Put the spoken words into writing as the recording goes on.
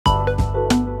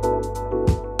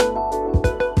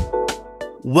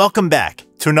Welcome back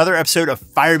to another episode of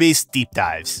Firebase Deep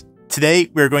Dives. Today,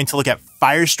 we're going to look at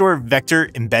Firestore Vector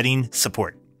Embedding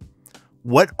support.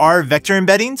 What are vector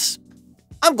embeddings?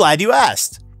 I'm glad you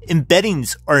asked.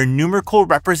 Embeddings are a numerical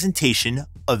representation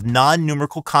of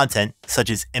non-numerical content such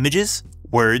as images,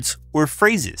 words, or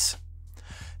phrases.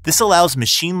 This allows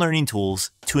machine learning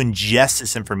tools to ingest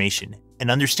this information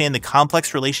and understand the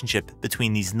complex relationship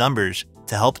between these numbers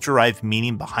to help derive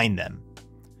meaning behind them.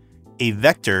 A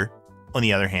vector, on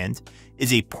the other hand,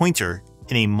 is a pointer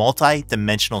in a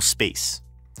multi-dimensional space.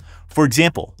 For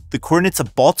example, the coordinates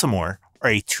of Baltimore are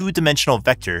a two-dimensional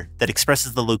vector that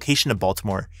expresses the location of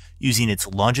Baltimore using its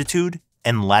longitude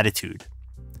and latitude.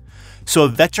 So a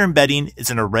vector embedding is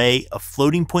an array of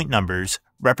floating point numbers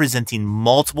representing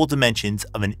multiple dimensions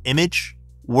of an image,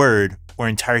 word, or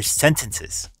entire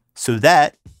sentences. So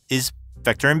that is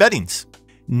vector embeddings.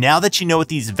 Now that you know what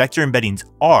these vector embeddings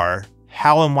are,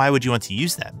 how and why would you want to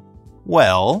use them?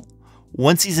 Well,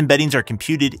 once these embeddings are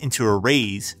computed into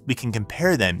arrays, we can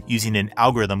compare them using an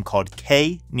algorithm called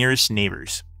k-nearest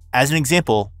neighbors. As an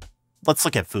example, let's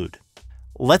look at food.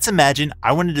 Let's imagine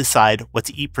I want to decide what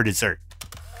to eat for dessert.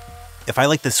 If I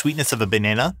like the sweetness of a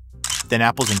banana, then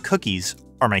apples and cookies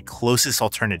are my closest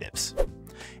alternatives.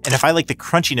 And if I like the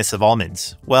crunchiness of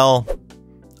almonds, well,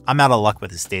 I'm out of luck with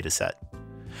this dataset.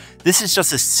 This is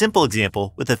just a simple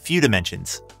example with a few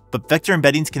dimensions, but vector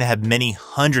embeddings can have many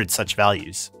hundred such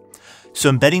values.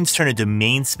 So embeddings turn a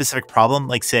domain-specific problem,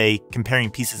 like say, comparing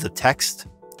pieces of text,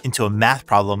 into a math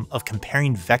problem of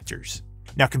comparing vectors.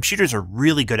 Now, computers are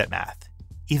really good at math,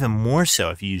 even more so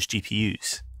if you use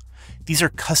GPUs. These are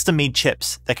custom-made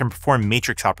chips that can perform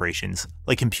matrix operations,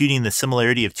 like computing the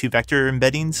similarity of two vector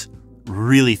embeddings,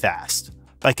 really fast.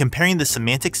 By comparing the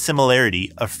semantic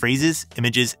similarity of phrases,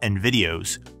 images, and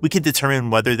videos, we can determine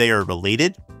whether they are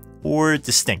related or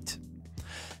distinct.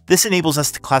 This enables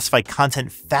us to classify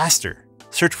content faster,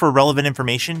 search for relevant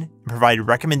information, and provide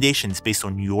recommendations based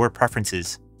on your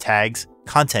preferences, tags,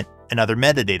 content, and other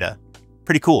metadata.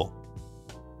 Pretty cool,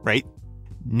 right?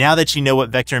 Now that you know what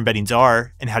vector embeddings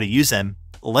are and how to use them,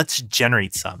 let's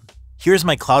generate some. Here's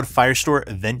my Cloud Firestore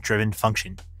event-driven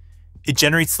function. It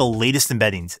generates the latest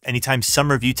embeddings anytime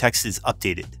some review text is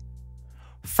updated.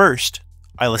 First,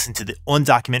 I listen to the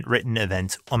on-document written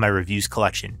event on my reviews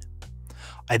collection.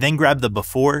 I then grab the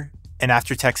before and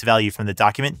after text value from the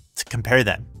document to compare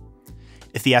them.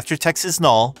 If the after text is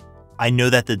null, I know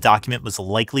that the document was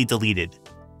likely deleted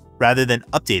rather than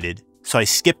updated, so I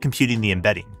skip computing the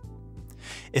embedding.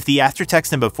 If the after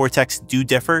text and before text do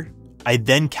differ, I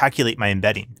then calculate my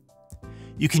embedding.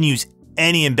 You can use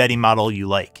any embedding model you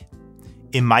like.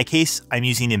 In my case, I'm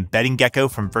using Embedding Gecko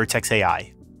from Vertex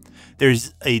AI.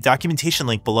 There's a documentation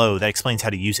link below that explains how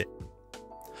to use it.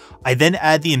 I then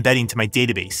add the embedding to my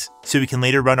database, so we can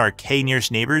later run our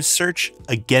k-nearest neighbors search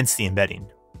against the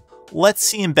embedding. Let's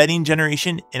see embedding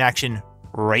generation in action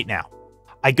right now.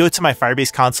 I go to my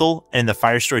Firebase console, and in the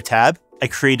Firestore tab, I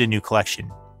create a new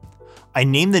collection. I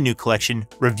name the new collection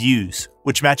Reviews,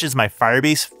 which matches my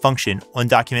Firebase function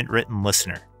on-document written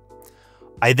listener.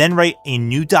 I then write a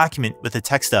new document with the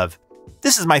text of,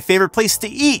 "This is my favorite place to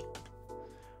eat."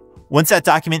 Once that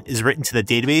document is written to the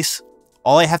database,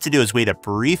 all I have to do is wait a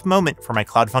brief moment for my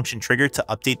Cloud Function trigger to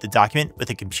update the document with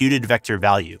a computed vector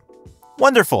value.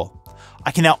 Wonderful!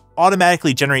 I can now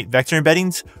automatically generate vector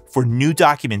embeddings for new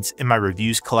documents in my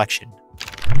reviews collection.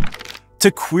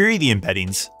 To query the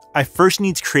embeddings, I first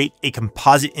need to create a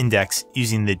composite index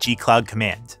using the gcloud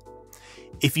command.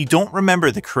 If you don't remember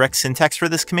the correct syntax for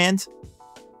this command,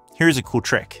 here's a cool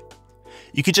trick.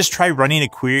 You could just try running a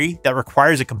query that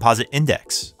requires a composite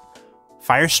index.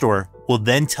 Firestore will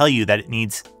then tell you that it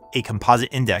needs a composite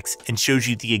index and shows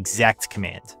you the exact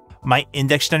command. My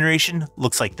index generation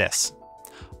looks like this.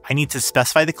 I need to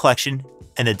specify the collection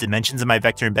and the dimensions of my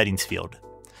vector embeddings field.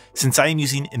 Since I am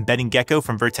using Embedding Gecko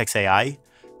from Vertex AI,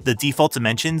 the default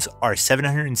dimensions are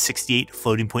 768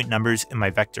 floating point numbers in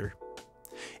my vector.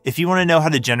 If you want to know how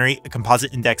to generate a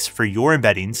composite index for your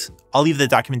embeddings, I'll leave the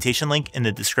documentation link in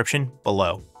the description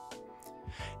below.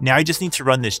 Now I just need to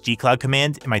run this gcloud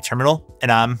command in my terminal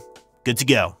and I'm good to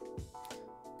go.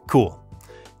 Cool.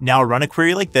 Now I'll run a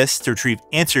query like this to retrieve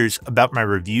answers about my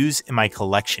reviews in my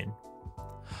collection.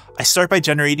 I start by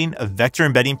generating a vector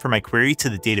embedding for my query to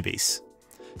the database,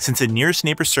 since the nearest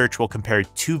neighbor search will compare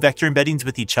two vector embeddings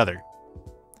with each other.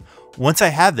 Once I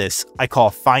have this, I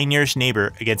call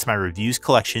find_nearest_neighbor against my reviews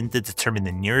collection to determine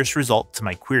the nearest result to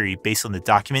my query based on the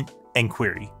document and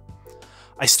query.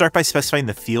 I start by specifying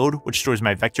the field which stores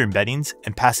my vector embeddings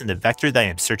and pass in the vector that I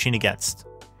am searching against.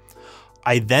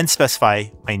 I then specify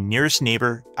my nearest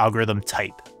neighbor algorithm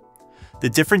type. The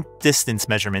different distance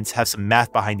measurements have some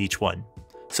math behind each one,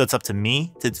 so it's up to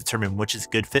me to determine which is a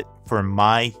good fit for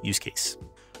my use case.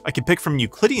 I can pick from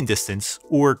Euclidean distance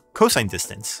or cosine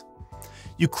distance.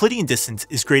 Euclidean distance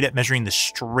is great at measuring the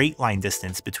straight line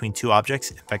distance between two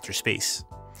objects in vector space.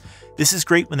 This is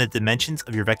great when the dimensions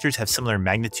of your vectors have similar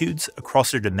magnitudes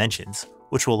across their dimensions,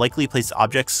 which will likely place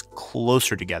objects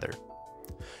closer together.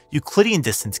 Euclidean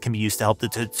distance can be used to help to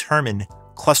determine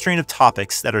clustering of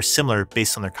topics that are similar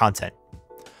based on their content.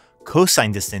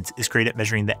 Cosine distance is great at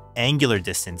measuring the angular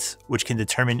distance, which can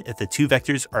determine if the two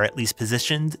vectors are at least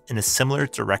positioned in a similar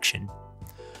direction.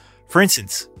 For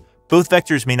instance, both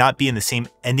vectors may not be in the same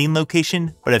ending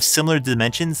location, but have similar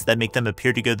dimensions that make them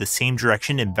appear to go the same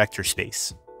direction in vector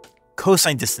space.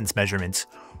 Cosine distance measurements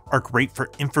are great for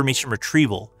information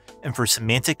retrieval and for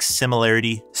semantic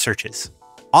similarity searches.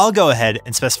 I'll go ahead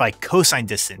and specify cosine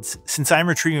distance since I'm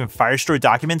retrieving Firestore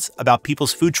documents about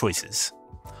people's food choices.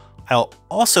 I'll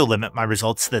also limit my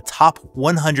results to the top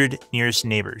 100 nearest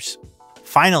neighbors.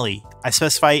 Finally, I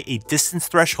specify a distance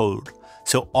threshold,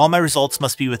 so all my results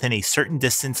must be within a certain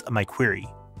distance of my query.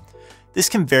 This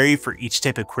can vary for each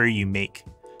type of query you make,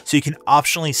 so you can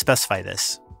optionally specify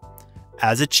this.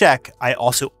 As a check, I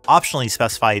also optionally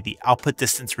specify the output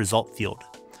distance result field.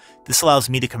 This allows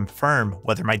me to confirm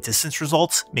whether my distance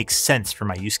results make sense for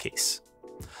my use case.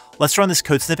 Let's run this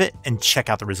code snippet and check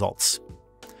out the results.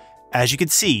 As you can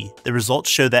see, the results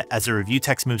show that as the review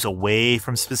text moves away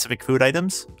from specific food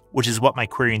items, which is what my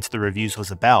query into the reviews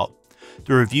was about,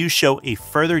 the reviews show a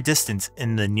further distance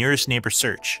in the nearest neighbor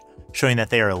search, showing that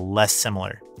they are less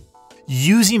similar.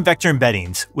 Using vector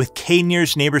embeddings with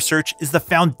k-nearest neighbor search is the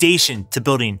foundation to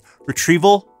building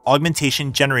retrieval,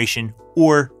 augmentation, generation,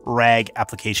 or RAG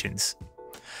applications.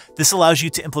 This allows you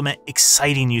to implement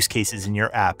exciting use cases in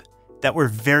your app that were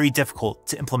very difficult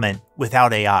to implement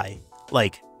without AI,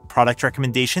 like product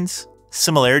recommendations,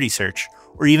 similarity search,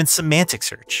 or even semantic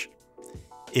search.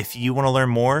 If you want to learn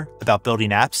more about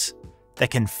building apps that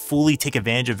can fully take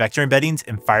advantage of vector embeddings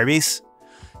in Firebase,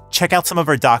 check out some of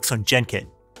our docs on GenKit,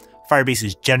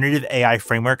 Firebase's generative AI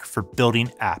framework for building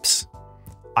apps.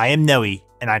 I am Nohe,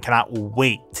 and I cannot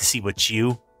wait to see what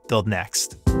you build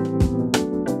next.